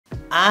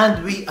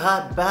And we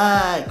are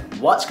back.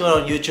 What's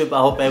going on YouTube? I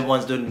hope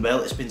everyone's doing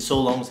well. It's been so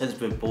long since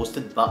we've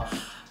posted, but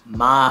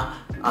I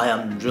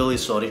am really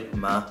sorry,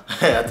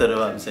 I don't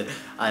know what I'm saying.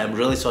 I am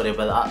really sorry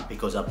about that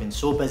because I've been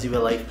so busy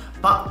with life.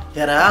 But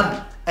here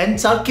I am in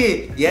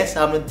Turkey. Yes,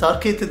 I'm in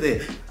Turkey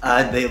today.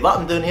 And what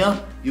I'm doing here,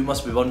 you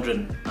must be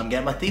wondering, I'm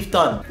getting my teeth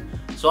done.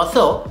 So I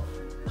thought,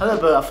 how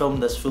about I film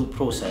this full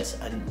process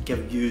and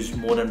give you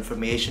more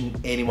information.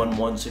 Anyone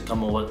wants to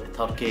come over to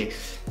Turkey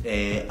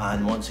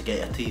and wants to get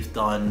your teeth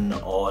done,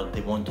 or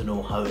they want to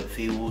know how it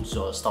feels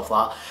or stuff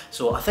like that.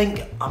 So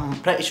I'm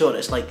pretty sure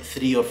it's like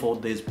 3 or 4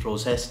 days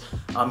process.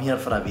 I'm here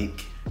for a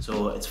week.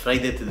 So it's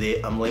Friday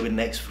today, I'm leaving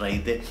next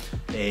Friday.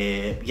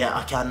 Yeah,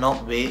 I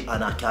cannot wait,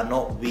 and I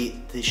cannot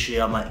wait to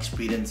share my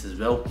experience as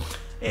well.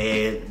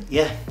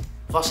 Yeah,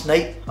 first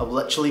night I've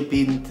literally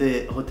been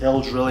to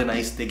hotels, really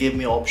nice. They gave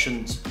me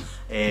options.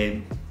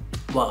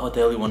 What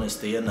hotel you want to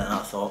stay in, and I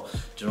thought,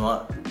 do you know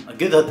what, a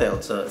good hotel.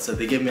 So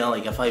they gave me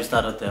like a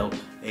 5-star hotel.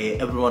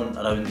 Everyone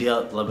around here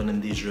living in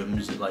these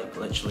rooms, like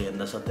literally in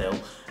this hotel,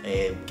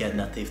 getting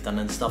their teeth done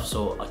and stuff.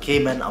 So I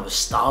came in, I was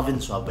starving,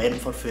 so I went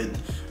for food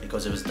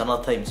because it was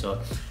dinner time. So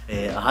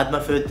I had my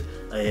food.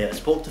 I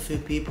spoke to a few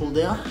people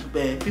there.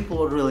 People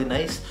were really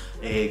nice.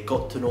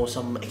 Got to know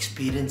some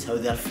experience, how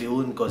they're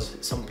feeling, because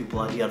some people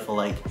are here for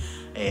like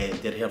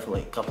they're here for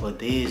like a couple of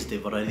days.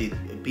 They've already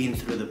been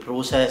through the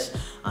process,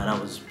 and I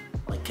was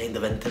like kind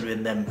of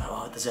interviewing them.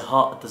 Oh, does it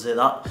hurt? Does it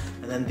that?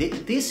 And then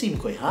they seem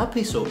quite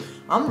happy. So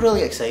I'm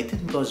really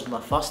excited because my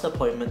first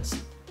appointment's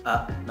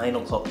at 9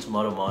 o'clock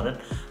tomorrow morning,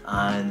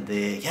 and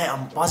yeah,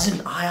 I'm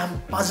buzzing. I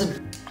am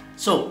buzzing.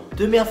 So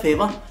do me a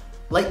favour,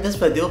 like this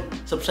video,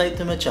 subscribe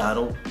to my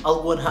channel.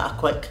 I'll go and hit a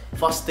quick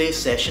first day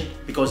session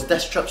because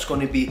this trip's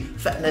going to be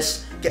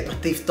fitness, get my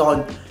teeth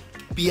done,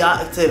 be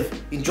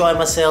active, enjoy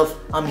myself.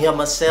 I'm here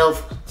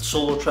myself,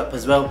 solo trip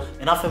as well.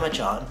 Enough of my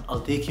chatting,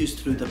 I'll take you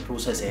through the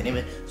process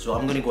anyway. So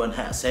I'm going to go and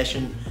hit a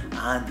session,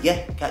 and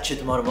yeah, catch you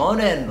tomorrow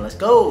morning. Let's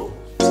go.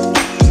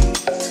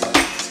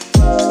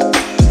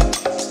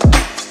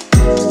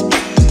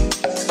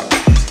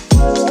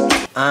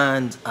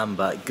 And I'm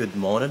back. Good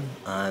morning.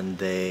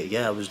 And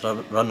yeah, I was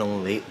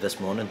running late this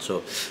morning,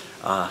 so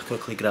I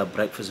quickly grabbed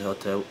breakfast at the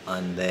hotel,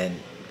 and then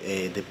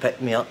they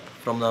picked me up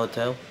from the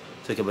hotel.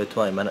 Took about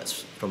 20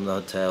 minutes from the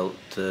hotel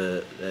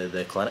to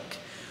the clinic.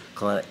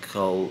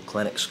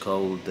 Clinic's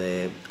called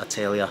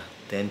Atellia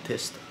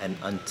Dentist in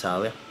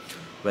Antalya.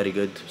 Very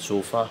good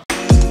so far.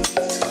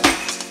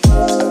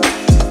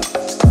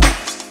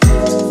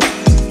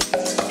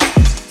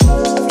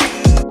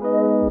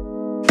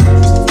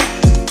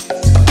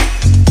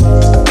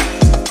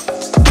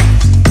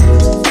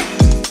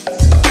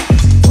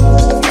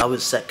 I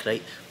was sick,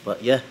 right?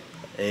 But yeah,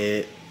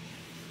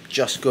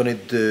 just gonna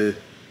do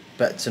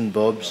bits and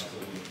bobs,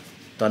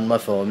 done my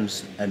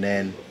forms, and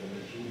then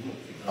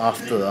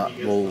after that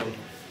we'll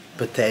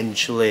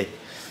potentially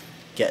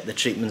get the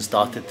treatment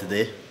started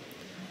today.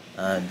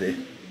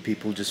 And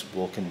people just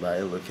walking by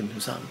looking,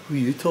 who's that? Who are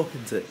you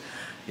talking to?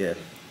 Yeah,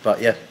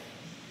 but yeah.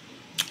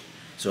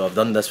 So I've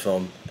done this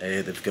form.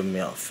 They've given me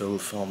a full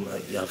form.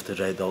 You have to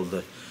read all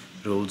the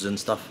rules and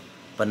stuff.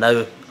 But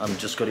now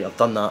I've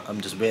done that.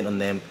 I'm just waiting on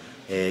them.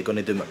 Going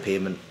to do my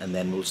payment, and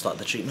then we'll start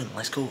the treatment.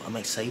 Let's go. I'm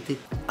excited.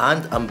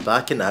 And I'm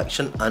back in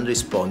action and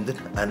responding,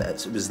 and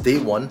it was day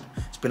 1.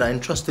 It's been an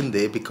interesting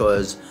day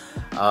because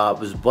I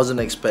wasn't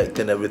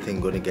expecting everything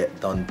going to get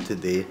done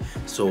today.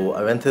 So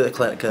I went to the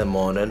clinic in the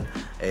morning,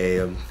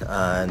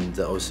 and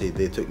obviously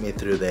they took me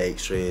through the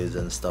x-rays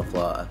and stuff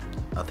like that.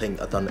 I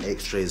think I done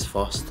x-rays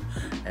first,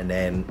 and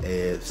then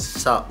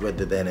sat with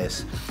the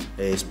dentist,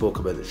 spoke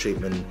about the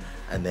treatment,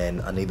 and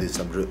then I needed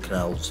some root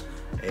canals,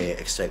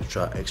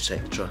 etc,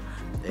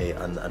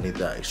 and I need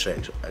that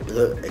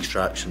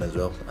extraction as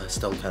well. I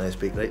still can't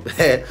speak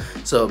right.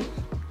 So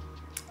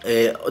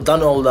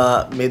done all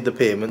that, made the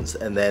payments,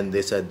 and then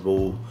they said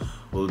we'll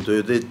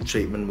do the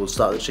treatment, we'll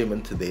start the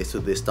treatment today. So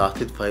they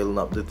started filing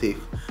up the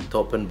teeth,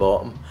 top and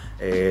bottom.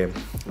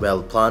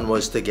 Well, the plan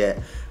was to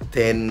get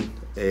 10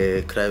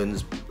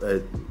 crowns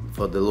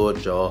for the lower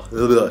jaw.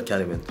 I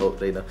can't even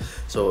talk right now.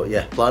 So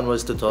yeah, plan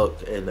was to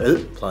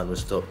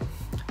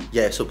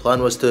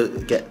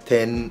get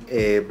 10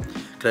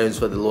 crowns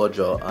for the lower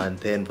jaw and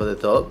 10 for the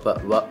top,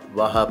 but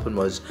what happened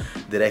was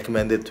they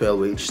recommended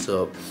 12 each.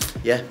 So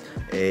yeah,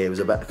 it was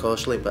a bit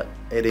costly, but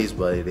it is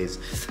what it is.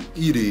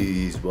 It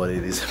is what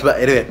it is. But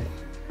anyway,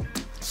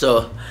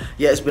 so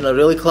yeah, it's been a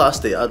really class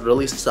day. I'd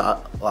really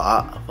sat like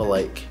that for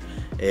like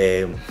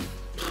 8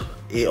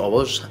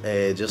 hours,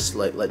 just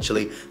like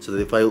literally. So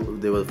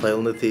they were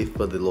filing the teeth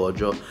for the lower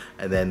jaw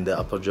and then the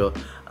upper jaw,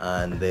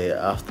 and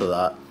after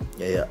that,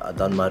 yeah, I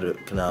done my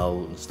root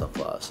canal and stuff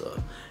like that.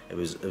 So it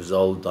was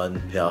all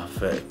done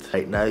perfect.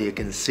 Right now you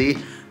can see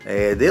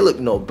they look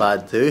not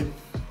bad too.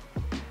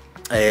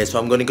 So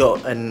I'm going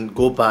to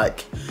go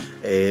back.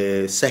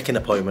 Second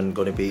appointment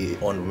going to be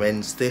on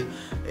Wednesday.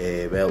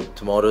 Well,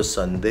 tomorrow's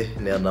Sunday,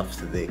 near enough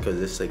today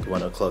because it's like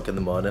 1 o'clock in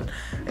the morning.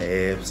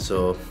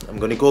 So I'm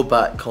going to go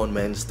back on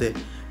Wednesday,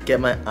 get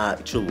my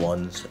actual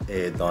ones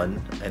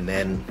done, and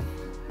then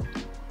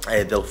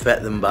they'll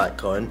fit them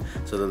back on,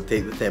 so they'll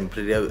take the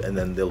temporary out and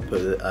then they'll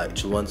put the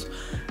actual ones.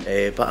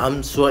 But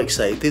I'm so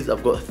excited.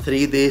 I've got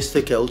 3 days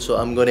to kill, so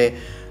I'm gonna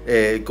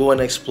go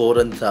and explore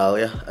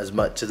Antalya as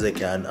much as I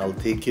can. I'll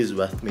take you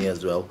with me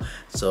as well.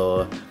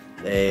 So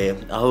I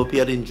hope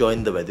you're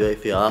enjoying the video.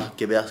 If you are,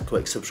 give it a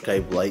quick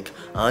subscribe, like,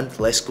 and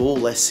let's go.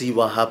 Let's see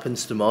what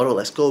happens tomorrow.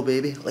 Let's go,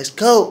 baby. Let's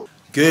go.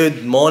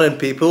 Good morning,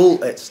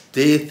 people. It's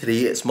day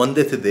 3, it's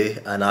Monday today,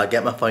 and I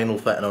get my final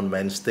fitting on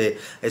Wednesday.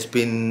 It's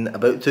been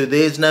about 2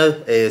 days now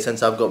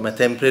since I've got my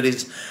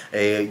temporaries.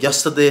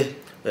 Yesterday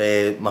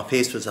my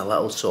face was a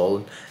little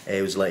swollen.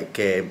 It was like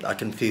I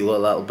can feel a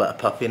little bit of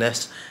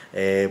puffiness,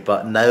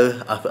 but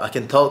now I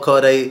can talk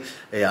alright.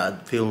 I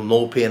feel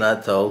no pain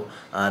at all,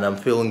 and I'm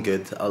feeling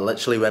good. I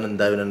literally went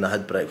down and I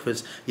had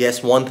breakfast.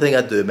 Yes, one thing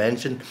I do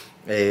mention,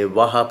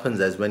 what happens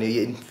is when you're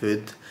eating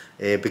food,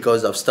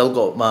 because I've still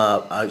got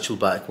my actual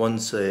back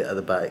ones at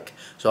the back,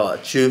 so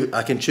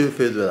I can chew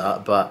food with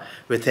that, but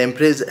with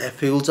temporaries it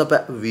feels a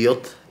bit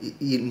weird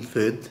eating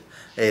food,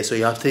 so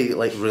you have to eat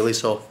like really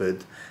soft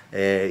food.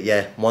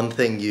 Yeah, one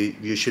thing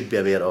you should be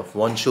aware of,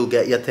 once you'll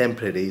get your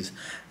temporaries,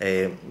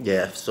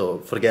 yeah, so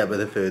forget about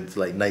the food,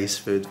 like nice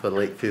food for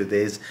like few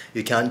days.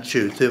 You can't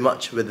chew too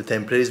much with the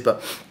temporaries,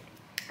 but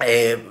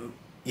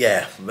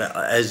yeah,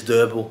 it is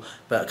doable,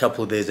 but a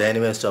couple of days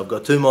anyway, so I've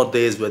got 2 more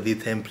days with the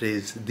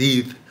temporaries,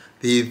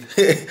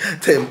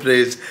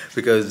 temporaries,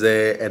 because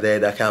and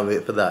then I can't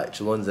wait for the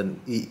actual ones and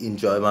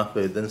enjoy my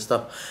food and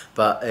stuff.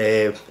 But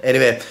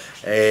anyway,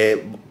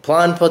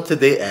 plan for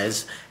today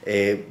is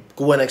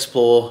go and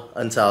explore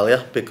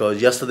Antalya,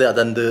 because yesterday I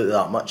didn't do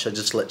that much. I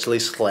just literally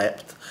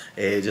slept,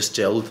 just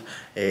chilled.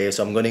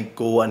 So I'm going to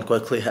go and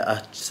quickly hit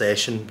a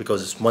session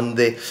because it's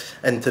Monday,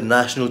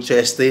 International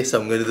Chest Day, so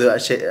I'm going to do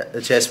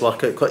a chest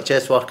workout, quick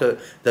chest workout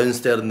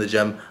downstairs in the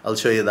gym. I'll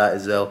show you that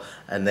as well,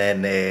 and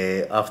then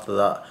after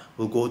that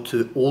we'll go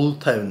to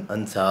Old Town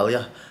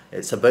Antalya.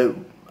 It's about,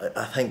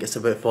 I think it's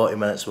about 40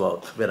 minutes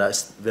walk where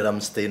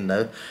I'm staying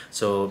now,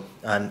 so,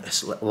 and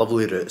it's a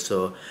lovely route,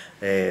 so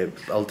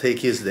I'll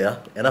take you there.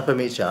 Enough of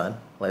me chatting,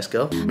 let's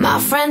go. My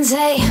friends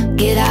say,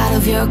 get out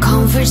of your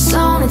comfort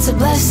zone, it's a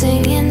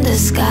blessing in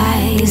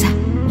disguise.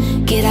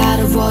 Get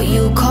out of what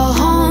you call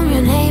home,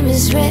 your name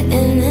is written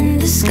in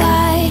the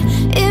sky.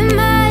 It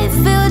might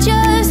feel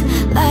just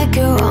like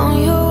you're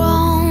on your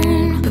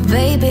own, but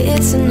baby,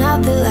 it's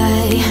another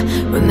lie.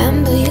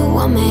 Remember you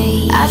were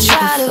made. I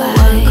try to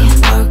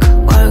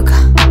work,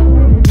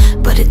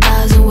 but it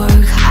doesn't work.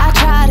 I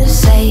try to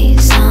say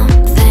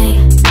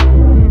something,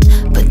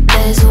 but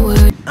there's no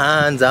word.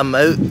 And I'm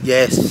out,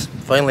 yes,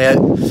 finally out,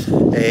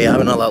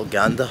 having a little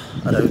gander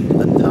around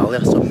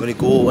Antalya. So I'm going to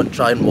go and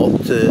try and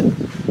walk to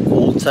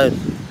Old Town,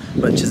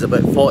 which is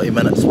about 40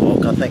 minutes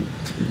walk, I think,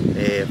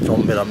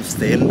 from where I'm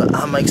staying. But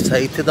I'm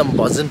excited, I'm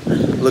buzzing.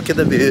 Look at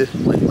the view,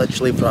 like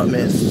literally in front of me,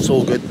 it's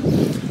so good.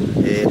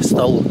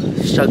 Still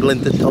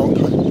struggling to talk,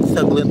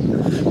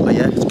 but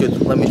yeah, it's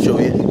good. Let me show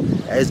you.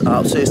 It is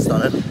absolutely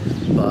stunning,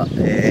 but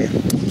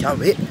can't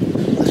wait.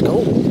 Let's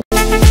go.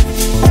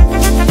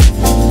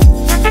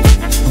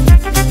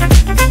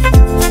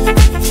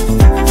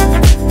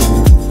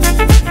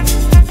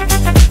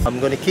 I'm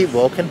going to keep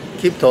walking,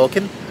 keep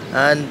talking,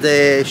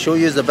 and show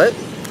you about.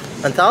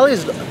 Antalya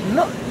is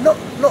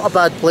not a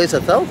bad place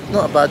at all.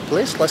 Not a bad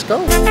place. Let's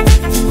go.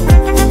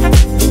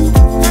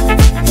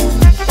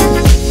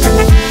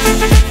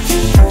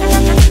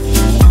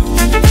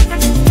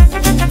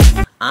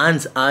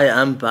 And I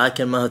am back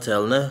in my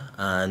hotel now,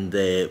 and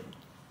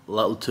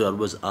little tour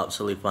was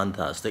absolutely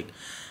fantastic.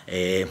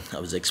 I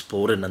was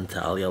exploring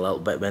Antalya a little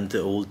bit, went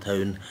to Old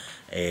Town,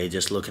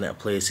 just looking at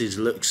places.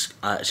 Looks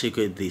actually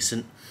quite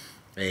decent.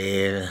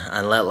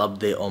 And a little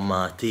update on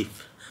my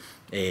teeth.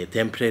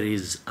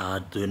 Temporaries are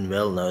doing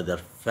well now, they're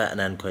fitting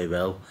in quite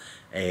well.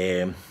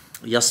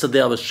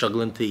 Yesterday I was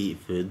struggling to eat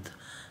food,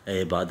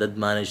 but I did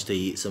manage to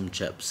eat some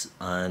chips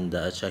and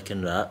a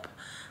chicken wrap,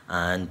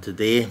 and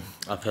today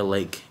I feel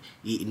like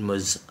eating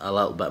was a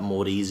little bit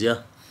more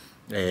easier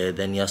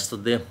than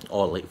yesterday,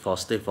 or like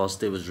first day. First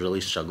day was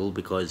really struggle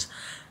because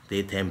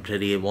the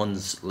temporary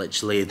ones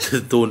literally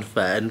don't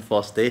fit in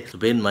first day. So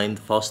bear in mind,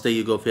 first day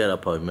you go for your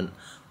appointment,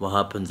 what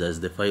happens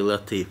is they file your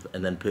teeth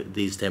and then put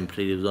these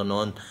temporaries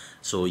on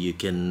so you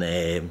can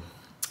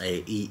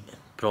eat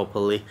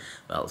properly.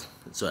 Well,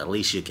 so at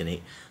least you can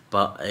eat,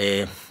 but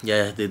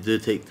yeah, they do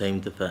take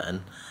time to fit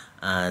in,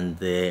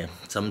 and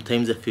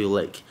sometimes I feel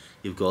like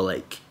you've got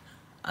like,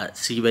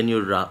 see when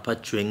you wrap a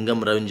chewing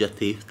gum around your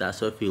teeth,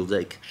 that's what it feels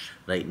like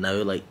right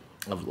now. Like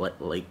I've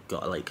got like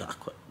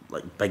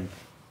a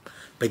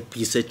big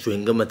piece of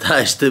chewing gum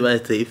attached to my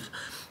teeth,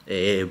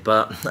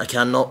 but I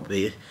cannot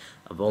be.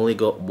 I've only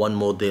got 1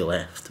 more day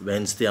left.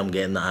 Wednesday I'm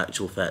getting the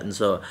actual fitting,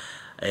 so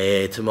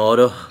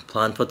tomorrow,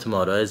 plan for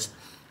tomorrow is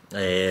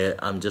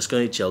I'm just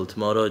going to chill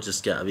tomorrow,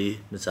 just get a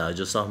wee massage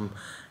or something,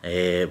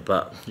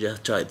 but yeah,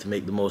 try to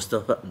make the most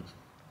of it.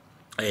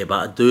 But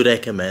I do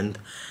recommend,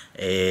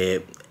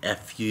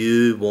 if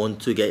you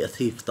want to get your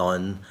teeth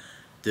done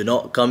do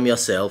not come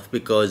yourself,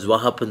 because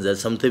what happens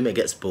is sometimes it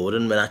gets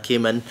boring. When I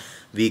came in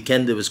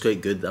weekend, it was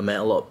quite good. I met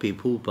a lot of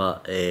people,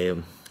 but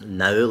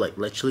now, like,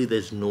 literally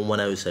there's no one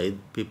outside.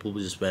 People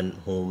just went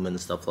home and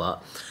stuff like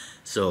that.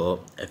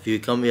 So if you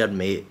come with your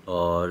mate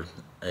or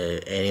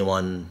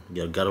anyone,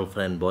 your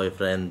girlfriend,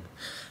 boyfriend,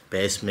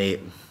 best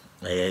mate,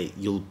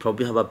 you'll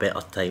probably have a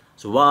better time.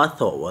 So what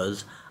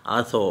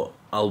I thought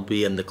I'll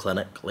be in the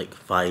clinic like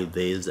 5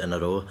 days in a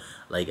row.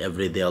 Like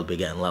every day I'll be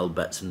getting little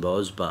bits and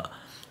bobs, but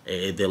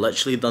they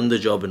literally done the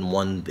job in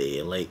one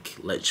day, like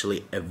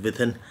literally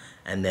everything,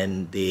 and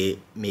then they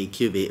make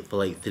you wait for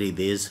like 3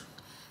 days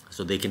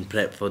so they can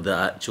prep for the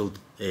actual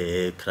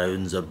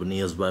crowns or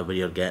veneers, whatever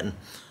you're getting.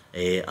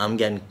 I'm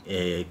getting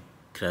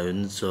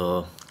crowns,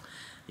 so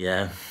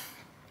yeah,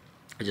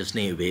 I just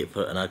need to wait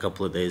for it in a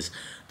couple of days,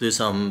 do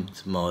some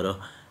tomorrow.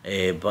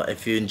 But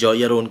if you enjoy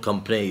your own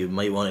company, you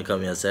might want to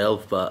come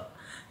yourself, but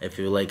if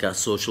you're like a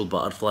social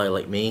butterfly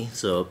like me,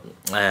 so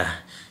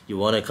you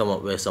want to come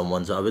up with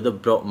someone. So I would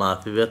have brought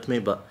Matthew with me,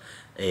 but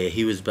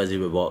he was busy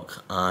with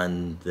work,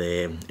 and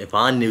if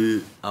I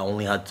knew I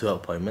only had 2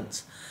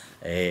 appointments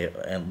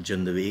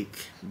during the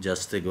week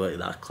just to go to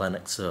that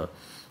clinic, so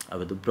I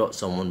would have brought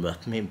someone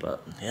with me.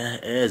 But yeah,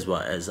 it is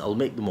what it is. I'll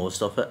make the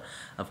most of it.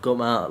 I've got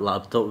my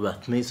laptop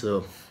with me,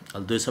 so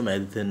I'll do some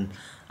editing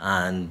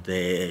and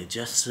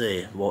just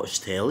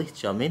watch telly, do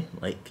you know what I mean?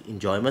 Like,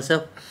 enjoy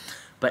myself.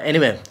 But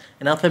anyway,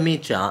 enough of me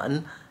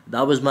chatting.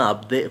 That was my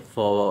update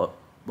for,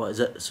 what is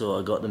it? So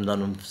I got them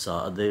done on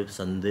Saturday,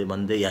 Sunday,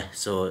 Monday, yeah.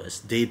 So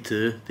it's day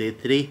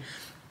 3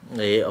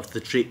 of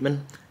the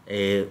treatment.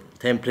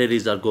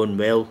 Temporaries are going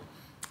well.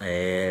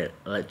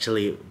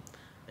 Literally,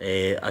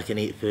 I can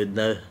eat food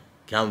now.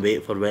 Can't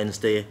wait for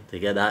Wednesday to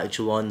get the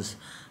actual ones.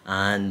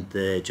 And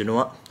do you know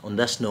what? On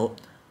this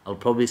note, I'll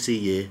probably see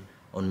you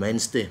on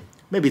Wednesday.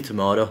 Maybe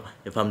tomorrow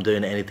if I'm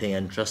doing anything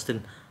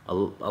interesting.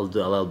 I'll do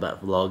a little bit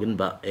of vlogging,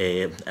 but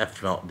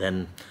if not,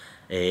 then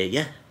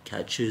yeah,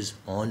 catch yous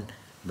on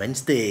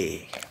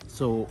Wednesday.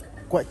 So,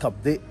 quick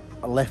update.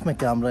 I left my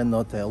camera in the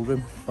hotel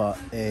room, but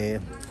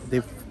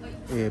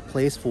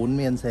place phoned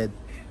me and said,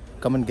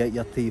 come and get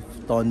your teeth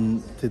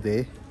done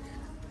today,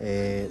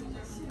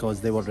 because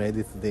they were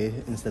ready today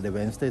instead of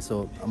Wednesday.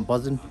 So I'm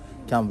buzzing,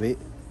 can't wait.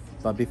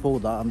 But before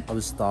that, I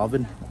was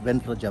starving.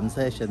 Went for a gym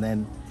session,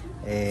 then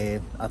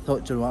I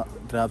thought, you know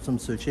what, grab some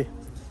sushi.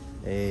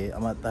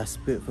 I'm at this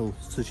beautiful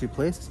sushi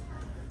place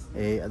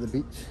at the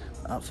beach,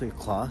 absolute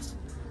class.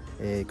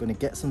 Gonna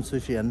get some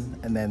sushi in,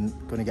 and then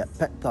gonna get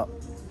picked up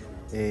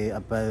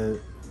about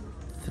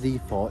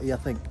 3:40, I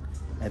think,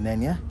 and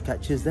then yeah,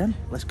 catch yous then.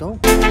 Let's go.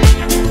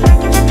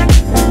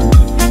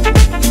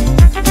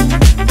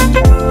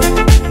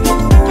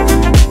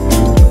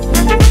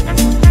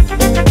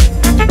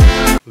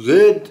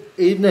 Good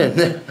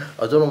evening.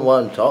 I don't know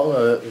what I'm talking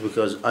about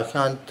because I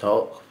can't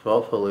talk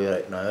properly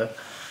right now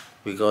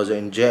because of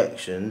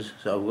injections.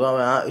 So I've got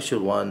my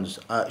actual ones,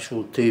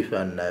 actual teeth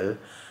in now,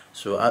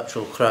 so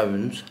actual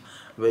crowns,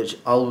 which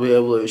I'll be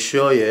able to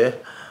show you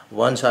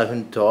once I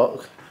can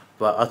talk.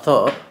 But I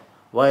thought,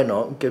 why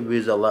not give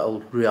you a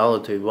little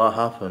reality of what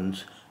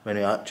happens when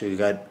you actually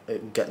get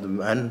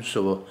them in.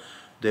 So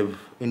they've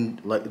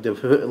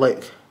put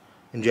like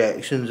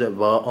injections at the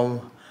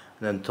bottom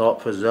and then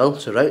top as well.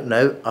 So right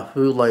now I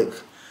feel like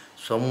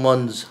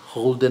someone's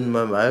holding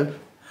my mouth.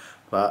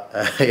 But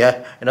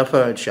yeah, enough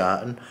about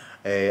chatting.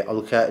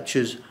 I'll catch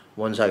you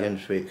once I can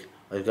speak.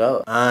 Let's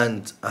go.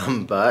 And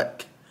I'm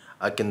back.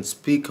 I can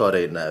speak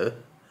alright now.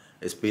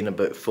 It's been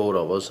about 4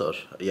 hours, or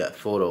yeah,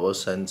 4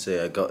 hours since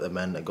I got them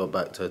in. I got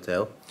back to the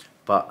hotel.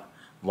 But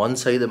one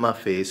side of my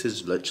face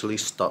is literally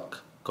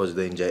stuck because of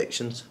the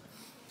injections.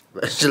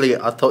 Literally,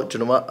 I thought, you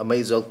know what, I might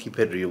as well keep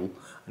it real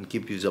and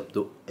keep you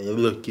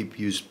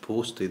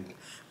posted,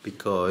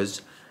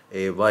 because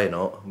why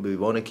not? We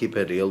want to keep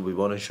it real. We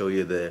want to show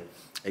you the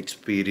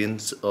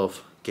experience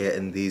of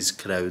getting these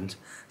crowns.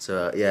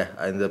 So yeah,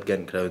 I ended up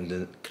getting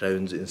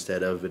crowns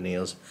instead of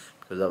veneers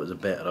because that was a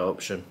better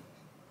option.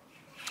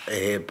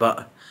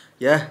 But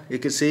yeah, you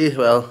can see,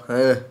 well,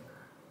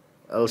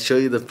 I'll show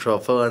you the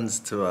proper ones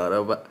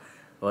tomorrow, but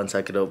once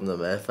I can open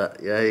them up. But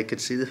yeah, you can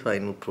see the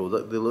final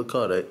product. They look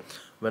alright.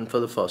 Went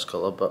for the first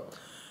colour, but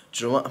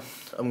do you know what?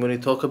 I'm going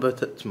to talk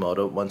about it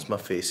tomorrow once my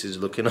face is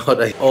looking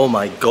alright. Oh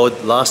my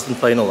god, last and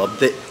final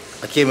update.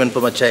 I came in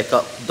for my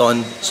checkup,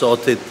 done,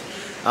 sorted,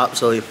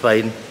 absolutely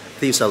fine.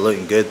 Teeth are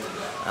looking good,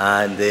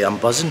 and I'm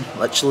buzzing.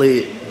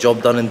 Literally,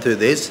 job done in 2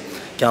 days.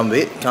 Can't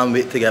wait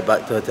to get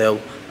back to the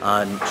hotel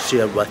and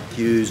share with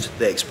you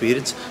the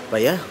experience.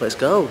 But yeah, let's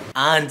go.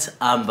 And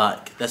I'm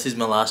back. This is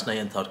my last night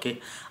in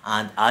Turkey,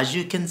 and as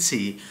you can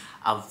see,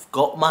 I've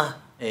got my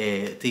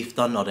teeth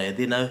done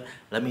already now.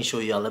 Let me show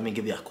you, let me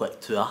give you a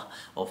quick tour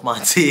of my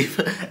teeth,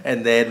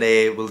 and then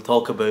we'll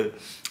talk about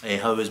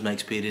how was my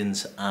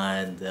experience,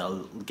 and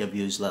I'll give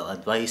you a little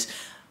advice,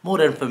 more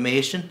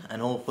information,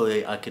 and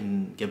hopefully I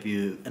can give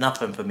you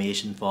enough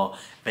information for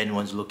if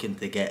anyone's looking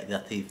to get their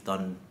teeth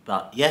done.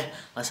 But yeah,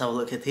 let's have a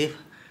look at teeth.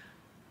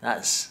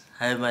 That's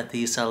how my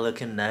teeth are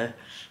looking now.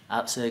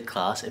 Absolute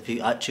class. If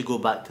you actually go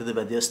back to the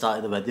video, start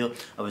of the video,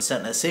 I was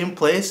sitting at the same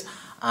place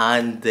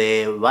and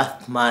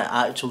with my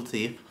actual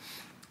teeth,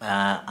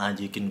 and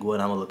you can go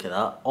and have a look at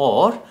that,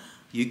 or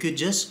you could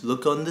just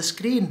look on the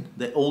screen,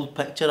 the old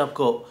picture I've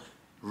got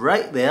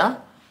right there.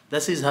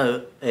 This is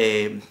how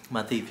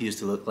my teeth used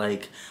to look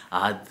like.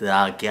 I had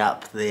the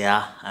gap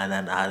there, and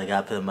then I had a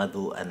gap in the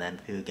middle, and then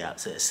a few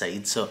gaps at the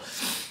side. So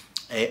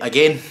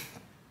again,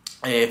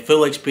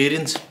 full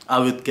experience, I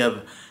would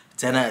give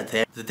 10 out of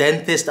 10. The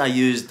dentist I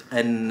used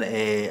in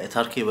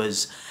Turkey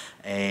was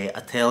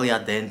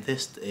Atellia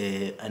dentist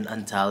in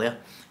Antalya.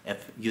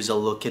 If you're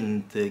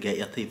looking to get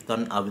your teeth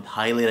done, I would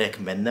highly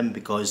recommend them,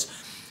 because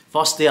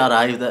first day I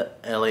arrived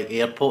at like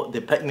airport,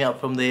 they picked me up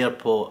from the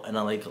airport in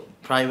a like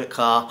private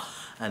car,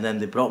 and then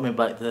they brought me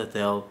back to the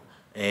hotel,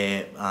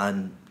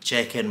 and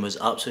check-in was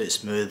absolutely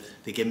smooth.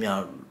 They gave me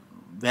a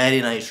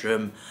very nice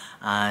room,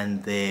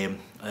 and the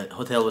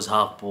hotel was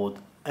half board,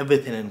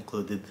 everything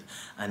included,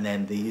 and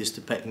then they used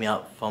to pick me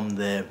up from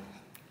the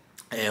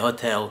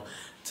hotel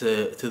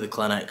to the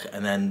clinic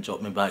and then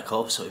drop me back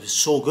off. So it was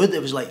so good,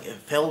 it was like, it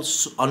felt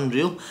so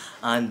unreal,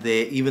 and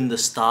even the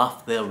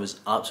staff there was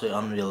absolutely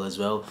unreal as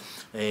well.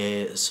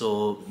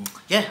 So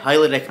yeah,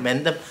 highly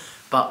recommend them.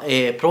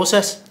 But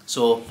process,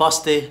 so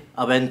first day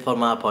I went for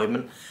my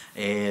appointment,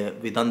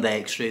 we done the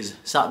x-rays,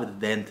 sat with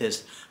the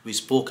dentist, we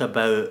spoke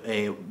about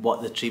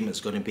what the treatment's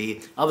going to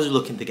be. I was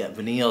looking to get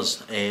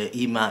veneers,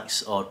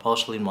 Emax or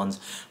porcelain ones,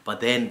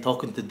 but then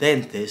talking to the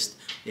dentist,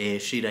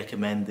 she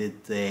recommended,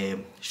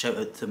 shout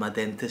out to my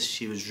dentist,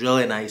 she was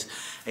really nice,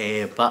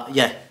 but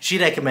yeah, she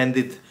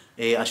recommended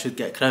I should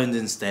get crowns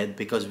instead,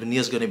 because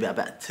veneers going to be a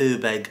bit too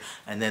big,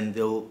 and then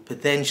they'll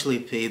potentially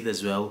fade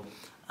as well,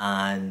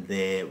 and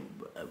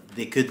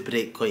they could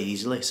break quite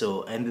easily.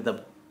 So I ended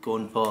up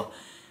going for,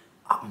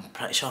 I'm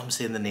pretty sure I'm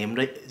saying the name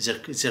right,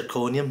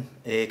 zirconium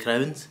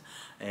crowns.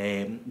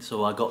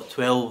 So I got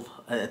 12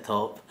 at the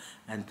top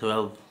and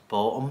 12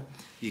 bottom.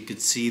 You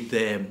could see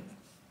the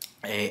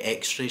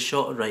x-ray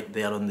shot right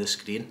there on the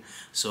screen.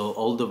 So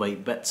all the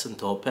white bits on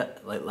top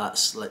it, like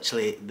that's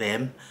literally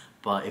them.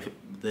 But if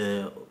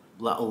the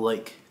little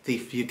like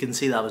teeth, you can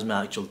see that was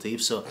my actual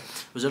teeth. So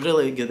it was a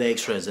really good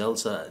x-ray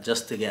results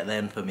just to get the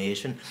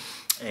information.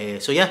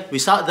 So yeah, we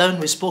sat down,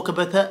 we spoke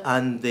about it,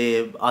 and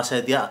I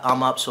said, yeah,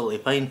 I'm absolutely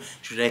fine.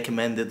 She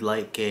recommended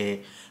like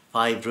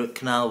 5 root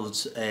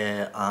canals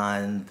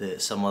and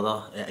some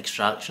other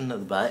extraction at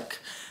the back.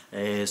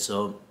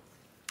 So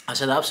I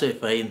said absolutely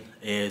fine.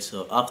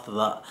 So after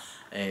that,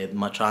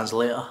 my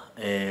translator,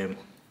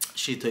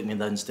 she took me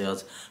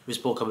downstairs, we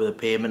spoke about the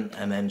payment,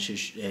 and then she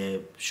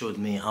showed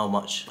me how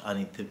much I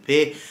need to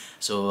pay.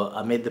 So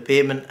I made the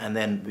payment, and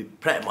then we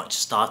pretty much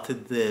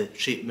started the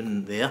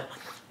treatment there.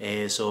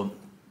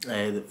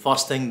 The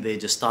first thing, they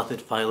just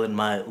started filing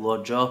my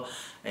lower jaw.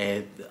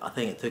 I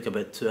think it took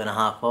about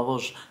 2.5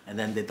 hours, and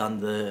then they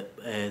done the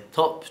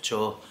top bits,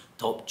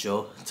 top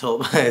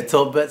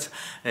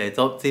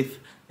teeth.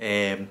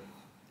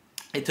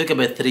 It took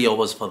about 3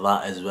 hours for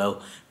that as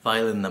well,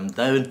 filing them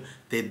down.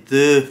 They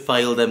do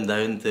file them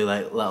down to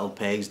like little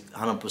pegs,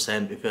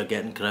 100% if you're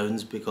getting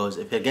crowns, because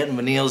if you're getting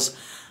veneers,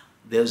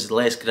 there's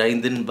less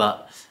grinding,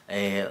 but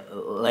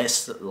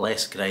less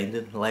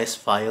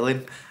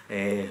filing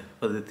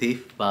for the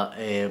teeth. But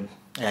yeah,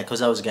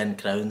 because I was getting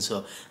crowns,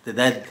 so they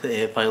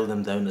did file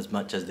them down as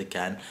much as they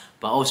can,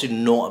 but also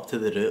not up to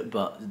the root,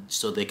 but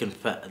so they can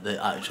fit the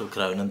actual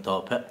crown on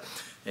top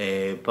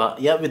it. But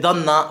yeah, we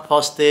done that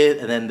first day,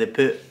 and then they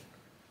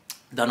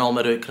done all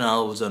my root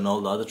canals and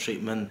all the other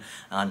treatment,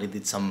 and they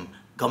did some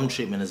gum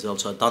treatment as well,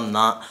 so I done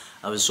that.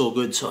 I was so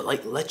good. So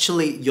like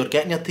literally you're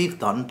getting your teeth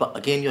done, but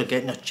again you're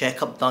getting your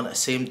checkup done at the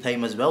same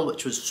time as well,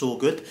 which was so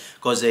good,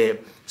 because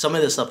some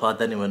of the stuff I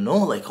didn't even know,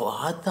 like, oh,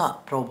 I had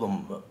that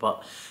problem.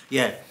 But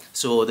yeah,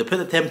 so they put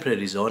the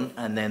temporaries on,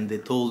 and then they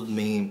told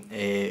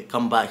me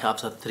come back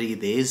after 3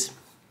 days,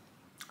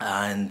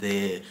 and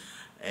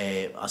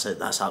I said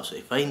that's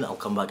absolutely fine, I'll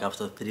come back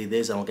after 3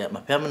 days and I'll get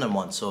my permanent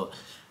one. So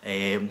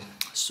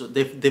so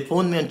they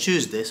phoned me on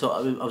Tuesday, so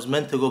I was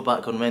meant to go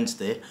back on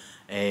Wednesday,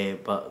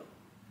 but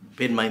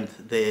bear in mind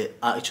the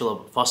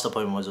actual first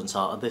appointment was on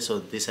Saturday, so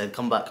they said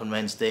come back on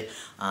Wednesday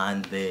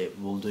and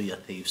we'll do your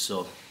teeth.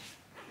 So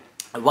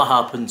what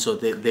happened, so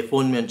they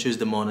phoned me on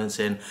Tuesday morning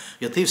saying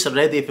your teeth are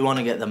ready if you want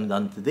to get them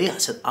done today. I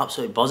said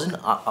absolutely buzzing,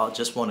 I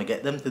just want to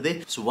get them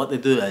today. So what they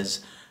do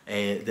is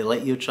they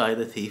let you try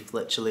the teeth,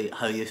 literally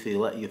how you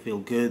feel it. You feel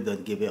good, they'll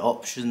give you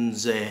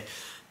options,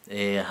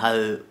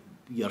 how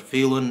you're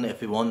feeling,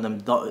 if you want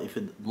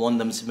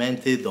them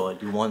cemented, or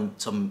you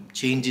want some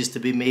changes to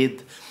be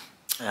made.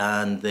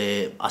 And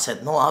I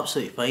said no,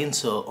 absolutely fine.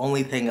 So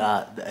only thing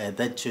I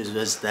did choose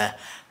was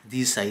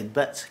these side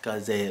bits,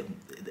 because we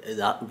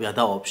had that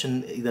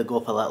option, either go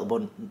for a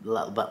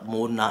little bit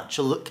more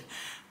natural look,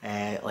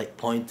 like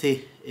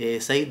pointy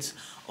sides,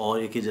 or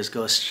you could just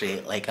go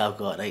straight like I've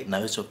got right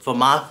now. So for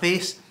my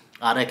face,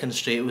 I reckon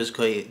straight was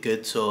quite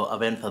good, so I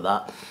went for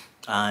that.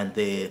 And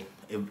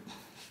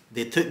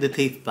they took the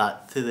teeth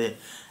back to the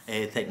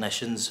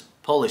technicians,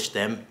 polished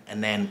them,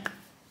 and then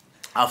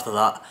After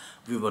that,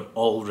 we were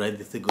all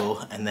ready to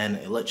go, and then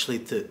it literally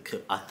took,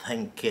 I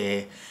think,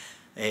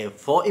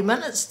 40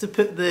 minutes to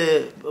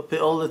put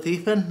all the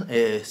teeth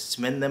in,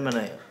 cement them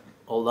and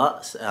all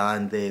that,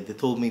 and they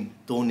told me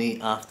don't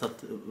eat after,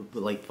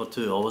 like for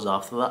 2 hours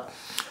after that.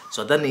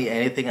 So I didn't eat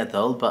anything at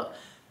all, but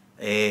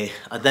I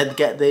did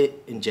get the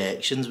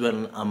injections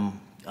when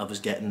I was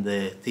getting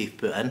the teeth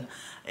put in.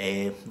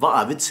 What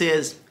I would say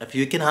is, if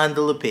you can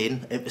handle the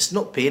pain, if it's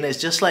not pain, it's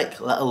just like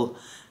little,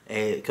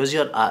 because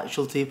your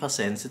actual teeth are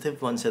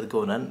sensitive once they're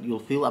going in, you'll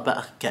feel a bit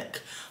of a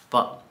kick,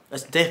 but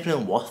it's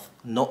definitely worth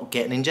not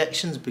getting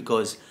injections,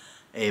 because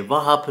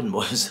what happened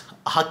was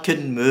I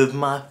couldn't move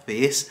my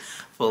face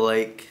for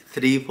like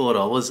 3-4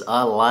 hours.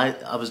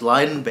 I was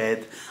lying in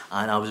bed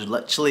and I was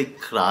literally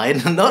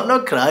crying,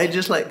 not crying,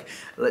 just like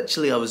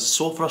literally I was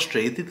so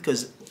frustrated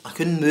because I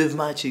couldn't move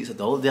my cheeks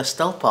at all. They're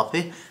still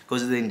puffy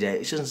because of the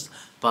injections,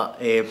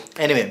 but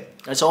anyway,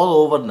 it's all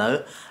over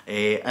now.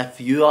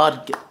 If you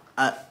are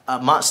at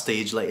that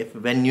stage, like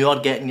when you are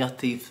getting your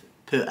teeth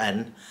put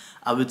in,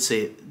 I would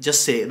say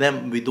just say to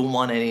them, we don't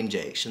want any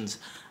injections,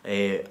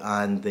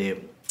 and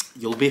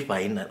you'll be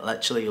fine.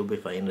 Literally, you'll be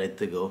fine, ready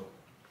to go.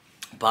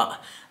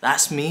 But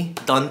that's me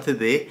done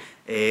today.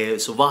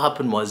 So what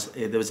happened was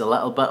there was a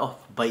little bit of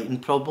biting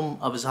problem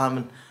I was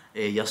having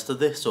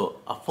yesterday.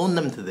 So I phoned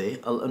them today.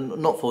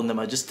 Not phoned them.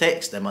 I just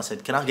texted them. I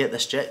said, "Can I get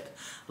this checked?"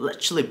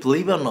 Literally,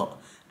 believe it or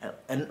not,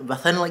 and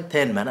within like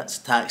 10 minutes,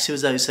 taxi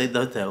was outside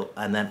the hotel,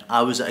 and then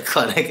I was at a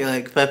clinic in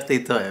like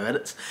 15-20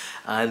 minutes,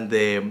 and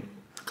the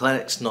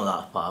clinic's not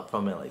that far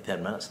from me, like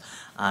 10 minutes,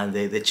 and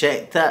they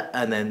checked it,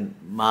 and then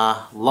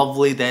my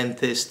lovely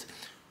dentist,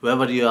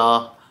 whoever you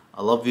are,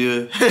 I love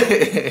you.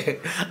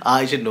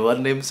 I actually know her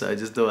name, so I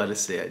just don't want to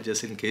say it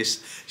just in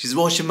case she's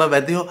watching my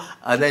video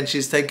and then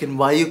she's thinking,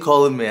 why are you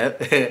calling me out?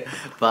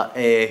 But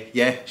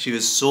yeah, she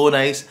was so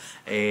nice.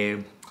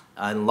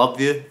 And love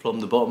you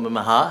from the bottom of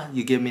my heart.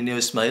 You gave me a new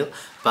smile.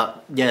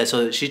 But yeah,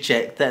 so she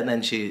checked it and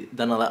then she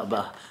done a little bit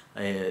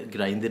of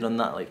grinding on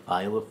that, like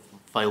file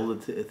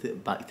the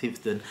back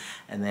teeth down,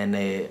 and then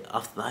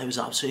after that it was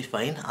absolutely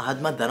fine. I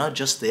had my dinner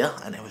just there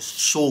and it was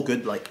so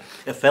good. Like,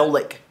 it felt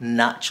like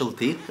natural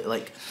teeth,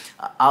 like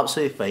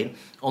absolutely fine.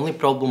 Only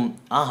problem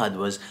I had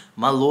was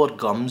my lower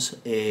gums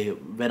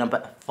went a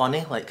bit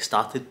funny, like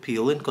started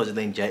peeling because of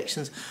the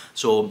injections.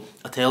 So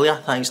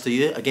Atellia, thanks to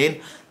you again,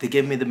 they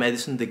gave me the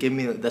medicine, they gave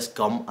me this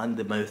gum and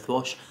the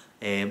mouthwash,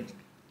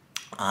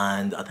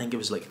 and I think it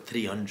was like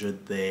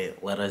 300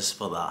 liras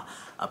for that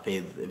I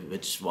paid,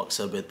 which works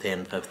out about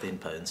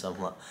 10-15 pounds,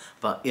 something like that.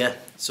 But yeah,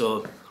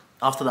 so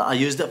after that I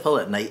used it for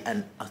at night,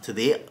 and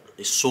today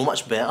it's so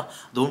much better.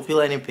 I don't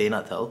feel any pain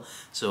at all,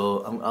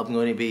 so I'm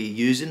going to be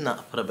using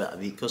that for about a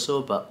week or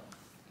so. But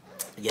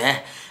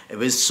yeah, it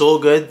was so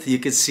good. You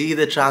could see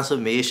the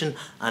transformation,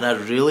 and I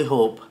really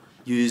hope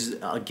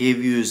I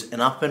gave you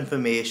enough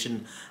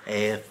information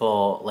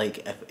for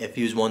like if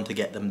you want to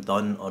get them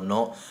done or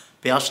not.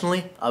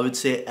 Personally, I would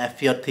say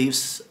if your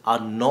teeth are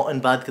not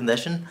in bad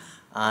condition,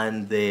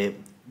 and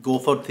go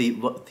for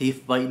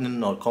teeth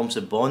whitening or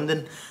composite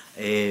bonding.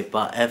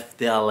 But if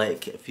they are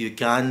like, if you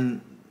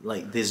can,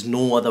 like there's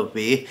no other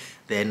way,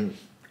 then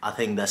I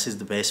think this is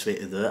the best way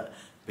to do it.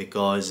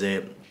 Because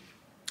if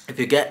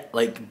you get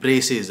like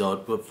braces, or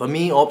for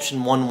me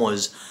option one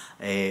was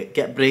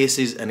get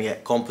braces and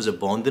get composite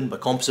bonding,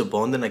 but composite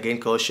bonding again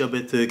costs you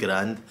about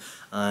 £2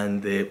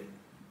 and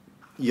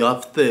you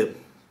have to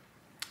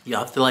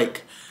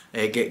like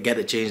get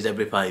it changed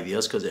every 5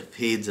 years because it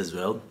fades as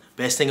well.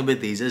 Best thing about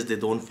these is they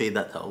don't fade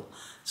at all.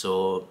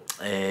 So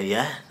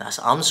yeah,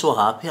 I'm so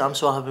happy with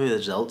the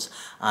results.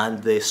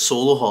 And the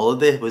solo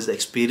holiday the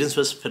experience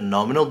was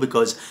phenomenal,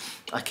 because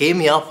I came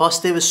here,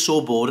 first day was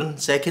so boring,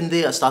 second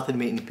day I started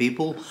meeting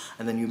people,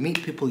 and then you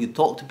meet people, you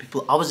talk to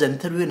people. I was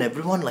interviewing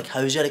everyone, like,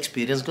 how's your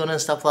experience going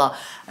and stuff like that,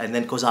 and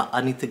then because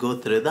I need to go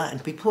through that,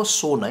 and people were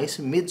so nice,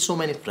 we made so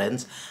many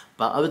friends.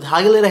 But I would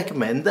highly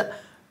recommend it.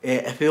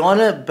 If you want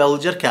to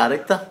build your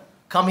character,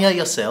 come here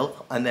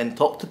yourself and then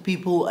talk to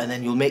people, and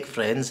then you'll make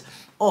friends.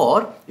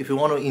 Or if you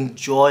want to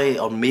enjoy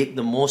or make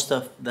the most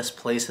of this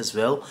place as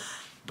well,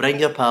 bring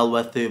your pal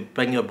with you,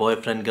 bring your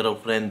boyfriend,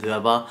 girlfriend,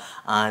 whoever,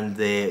 and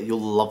you'll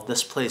love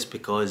this place,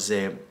 because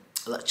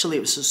literally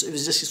it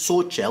was just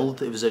so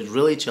chilled. It was a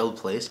really chilled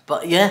place.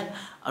 But yeah,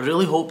 I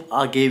really hope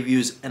I gave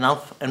you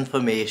enough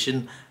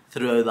information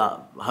throughout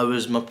that, how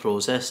was my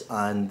process,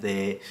 and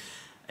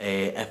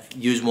if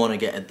you want to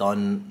get it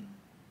done,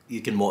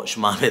 you can watch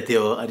my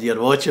video, and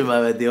you're watching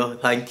my video,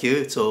 thank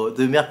you. So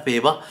do me a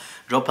favour,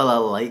 drop a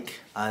little like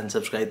and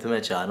subscribe to my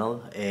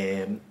channel,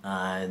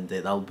 and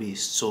that'll be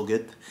so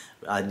good,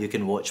 and you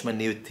can watch my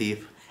new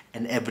teeth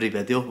in every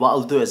video. What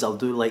I'll do is I'll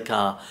do like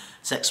a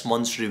 6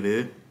 months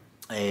review,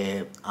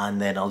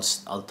 and then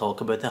I'll talk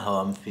about how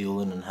I'm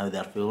feeling and how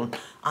they're feeling.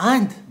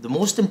 And the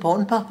most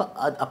important part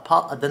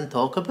I didn't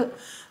talk about,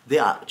 they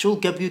actually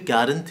give you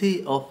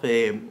guarantee of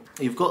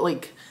you've got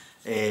like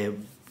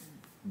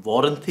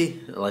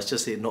warranty, let's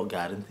just say not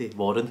guarantee,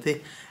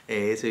 warranty.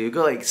 So you've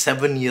got like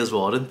 7 years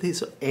warranty,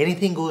 so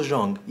anything goes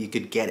wrong you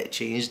could get it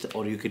changed,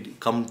 or you could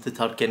come to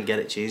Turkey and get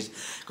it changed.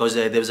 Because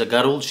there was a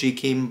girl, she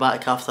came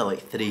back after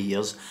like 3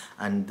 years,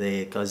 and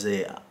because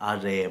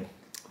our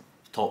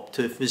top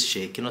tooth was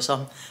shaking or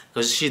something,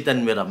 because she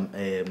didn't wear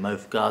a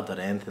mouth guard or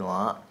anything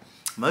like that.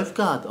 Mouth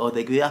guard, oh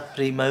they give you a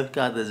free mouth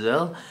guard as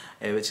well,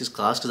 which is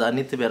class because I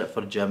need to wear it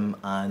for gym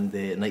and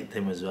night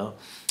time as well.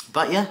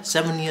 But yeah,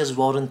 7 years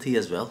warranty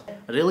as well.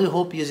 I really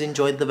hope you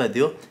enjoyed the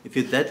video. If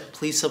you did,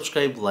 please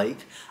subscribe, like,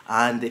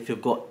 and if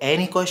you've got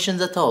any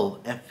questions at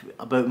all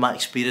about my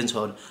experience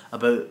or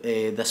about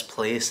this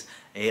place,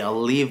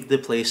 I'll leave the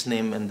place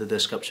name in the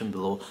description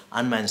below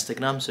and my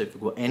Instagram. So if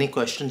you've got any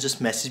questions, just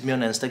message me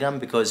on Instagram,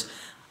 because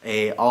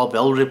I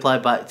will reply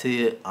back to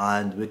you,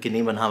 and we can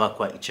even have a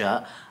quick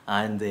chat,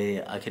 and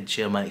I can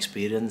share my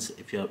experience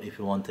if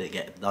you want to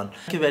get it done.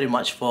 Thank you very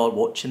much for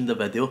watching the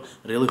video.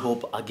 I really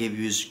hope I gave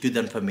you good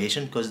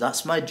information, because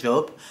that's my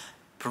job,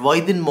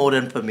 providing more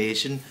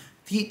information,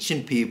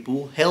 teaching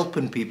people,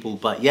 helping people.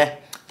 But yeah,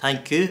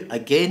 thank you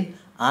again,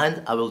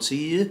 and I will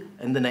see you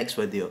in the next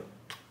video.